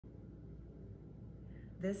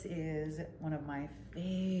This is one of my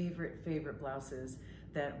favorite blouses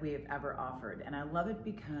that we have ever offered. And I love it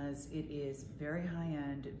because it is very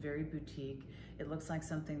high-end, very boutique. It looks like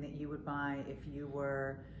something that you would buy if you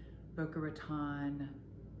were Boca Raton,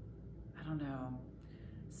 I don't know,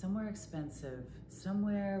 somewhere expensive,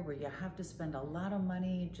 somewhere where you have to spend a lot of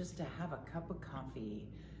money just to have a cup of coffee.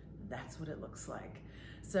 That's what it looks like.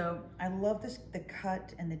 So I love this, the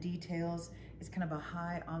cut and the details. It's kind of a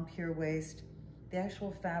high on pure waist. The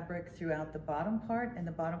actual fabric throughout the bottom part and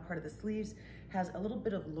the bottom part of the sleeves has a little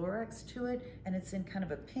bit of lurex to it, and it's in kind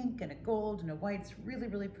of a pink and a gold and a white. It's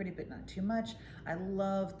really pretty, but not too much. I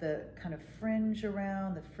love the kind of fringe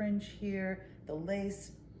around, the fringe here, the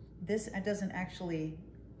lace. This doesn't actually,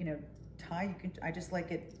 you know, tie. You can, I just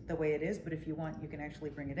like it the way it is, but if you want, you can actually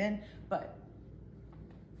bring it in. But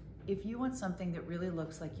if you want something that really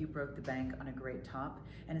looks like you broke the bank on a great top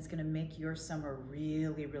and it's gonna make your summer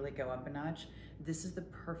really go up a notch, this is the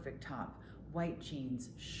perfect top. White jeans,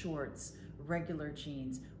 shorts, regular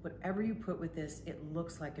jeans, whatever you put with this, it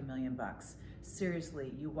looks like $1 million.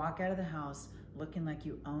 Seriously, you walk out of the house looking like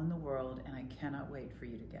you own the world, and I cannot wait for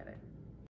you to get it.